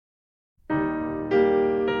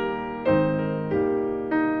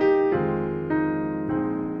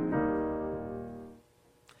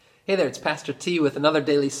Hey there, it's Pastor T with another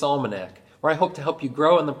Daily Psalmanac, where I hope to help you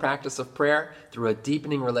grow in the practice of prayer through a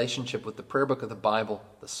deepening relationship with the prayer book of the Bible,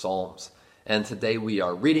 the Psalms. And today we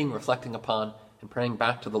are reading, reflecting upon, and praying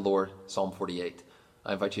back to the Lord, Psalm 48.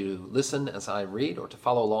 I invite you to listen as I read or to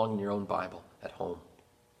follow along in your own Bible at home.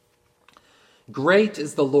 Great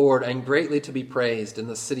is the Lord and greatly to be praised in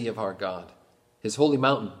the city of our God. His holy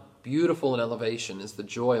mountain, beautiful in elevation, is the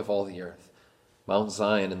joy of all the earth. Mount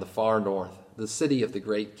Zion in the far north, the city of the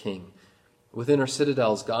great King. Within her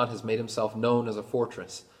citadels God has made himself known as a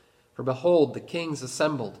fortress. For behold, the kings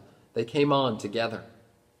assembled. They came on together.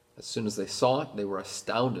 As soon as they saw it, they were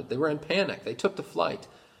astounded. They were in panic. They took to flight.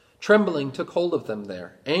 Trembling took hold of them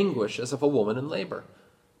there, anguish as of a woman in labor.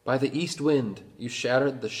 By the east wind you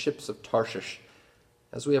shattered the ships of Tarshish.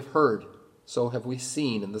 As we have heard, so have we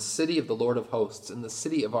seen in the city of the Lord of hosts, in the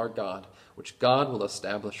city of our God, which God will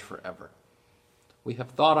establish forever. We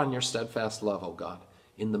have thought on your steadfast love, O God,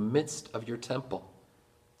 in the midst of your temple.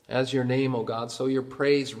 As your name, O God, so your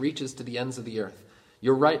praise reaches to the ends of the earth.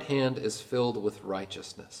 Your right hand is filled with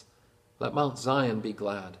righteousness. Let Mount Zion be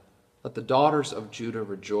glad. Let the daughters of Judah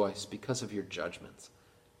rejoice because of your judgments.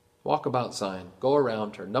 Walk about Zion, go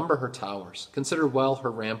around her, number her towers, consider well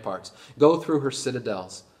her ramparts, go through her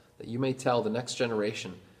citadels, that you may tell the next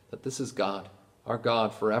generation that this is God, our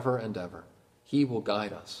God forever and ever. He will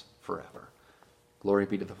guide us forever. Glory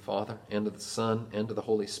be to the Father, and to the Son, and to the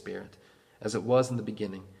Holy Spirit, as it was in the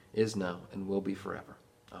beginning, is now, and will be forever.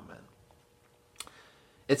 Amen.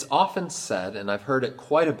 It's often said, and I've heard it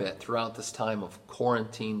quite a bit throughout this time of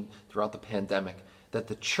quarantine, throughout the pandemic, that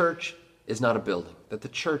the church is not a building, that the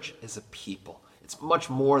church is a people. It's much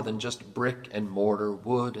more than just brick and mortar,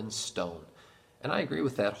 wood and stone. And I agree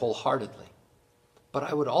with that wholeheartedly. But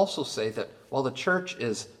I would also say that while the church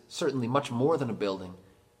is certainly much more than a building,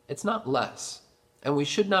 it's not less. And we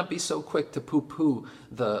should not be so quick to poo-poo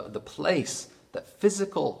the place that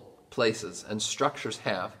physical places and structures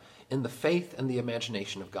have in the faith and the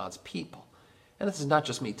imagination of God's people. And this is not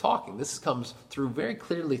just me talking. This comes through very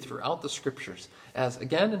clearly throughout the scriptures as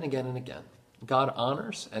again and again and again, God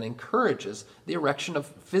honors and encourages the erection of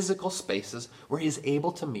physical spaces where he is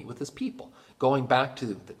able to meet with his people. Going back to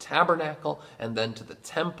the tabernacle and then to the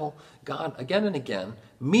temple, God again and again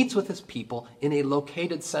meets with his people in a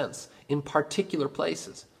located sense, in particular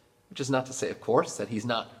places. Which is not to say, of course, that he's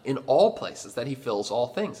not in all places, that he fills all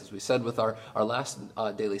things. As we said with our last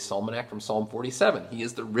daily psalmanac from Psalm 47, he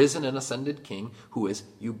is the risen and ascended King who is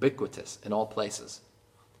ubiquitous in all places.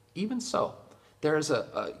 Even so, there is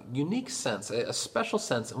a unique sense, a special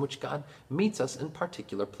sense in which God meets us in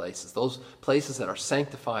particular places, those places that are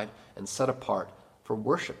sanctified and set apart for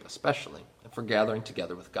worship especially, and for gathering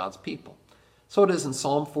together with God's people. So it is in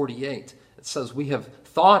Psalm 48. It says, we have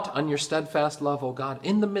thought on your steadfast love, O God,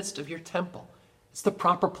 in the midst of your temple. It's the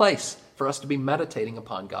proper place for us to be meditating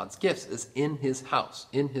upon God's gifts, is in his house,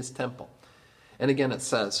 in his temple. And again it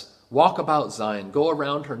says, walk about Zion, go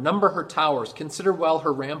around her, number her towers, consider well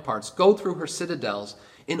her ramparts, go through her citadels,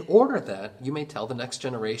 in order that you may tell the next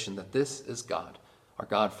generation that this is God, our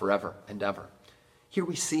God forever and ever. Here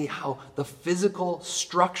we see how the physical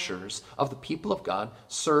structures of the people of God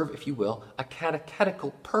serve, if you will, a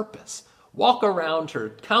catechetical purpose. Walk around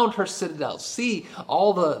her, count her citadels, see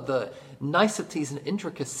all the niceties and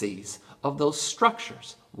intricacies of those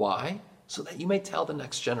structures. Why? So that you may tell the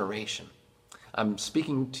next generation. I'm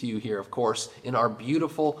speaking to you here, of course, in our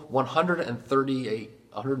beautiful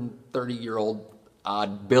 130-year-old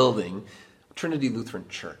odd building, Trinity Lutheran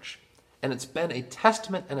Church. And it's been a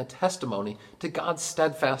testament and a testimony to God's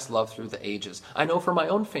steadfast love through the ages. I know for my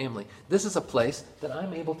own family, this is a place that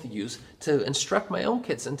I'm able to use to instruct my own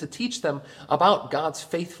kids and to teach them about God's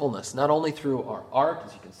faithfulness, not only through our art,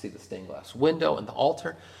 as you can see the stained glass window and the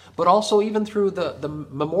altar, but also even through the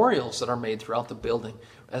memorials that are made throughout the building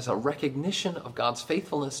as a recognition of God's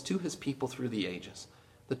faithfulness to his people through the ages.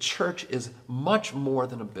 The church is much more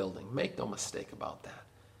than a building. Make no mistake about that.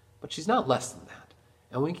 But she's not less than that.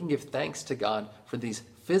 And we can give thanks to God for these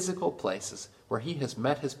physical places where he has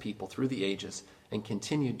met his people through the ages and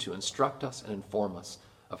continued to instruct us and inform us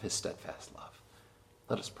of his steadfast love.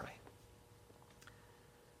 Let us pray.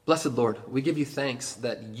 Blessed Lord, we give you thanks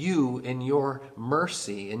that you, in your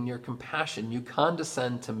mercy, in your compassion, you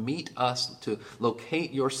condescend to meet us, to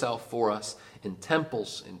locate yourself for us in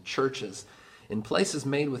temples, in churches, in places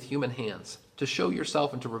made with human hands, to show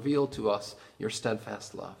yourself and to reveal to us your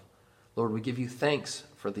steadfast love. Lord, we give you thanks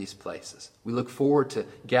for these places. We look forward to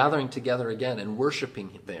gathering together again and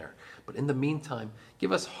worshiping there. But in the meantime,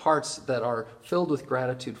 give us hearts that are filled with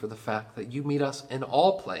gratitude for the fact that you meet us in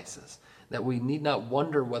all places, that we need not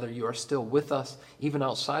wonder whether you are still with us, even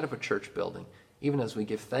outside of a church building, even as we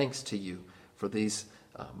give thanks to you for these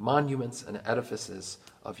monuments and edifices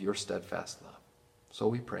of your steadfast love. So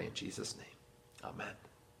we pray in Jesus' name. Amen.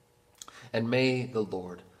 And may the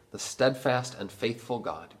Lord, the steadfast and faithful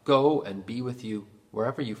God, go and be with you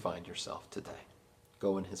wherever you find yourself today.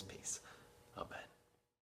 Go in his peace. Amen.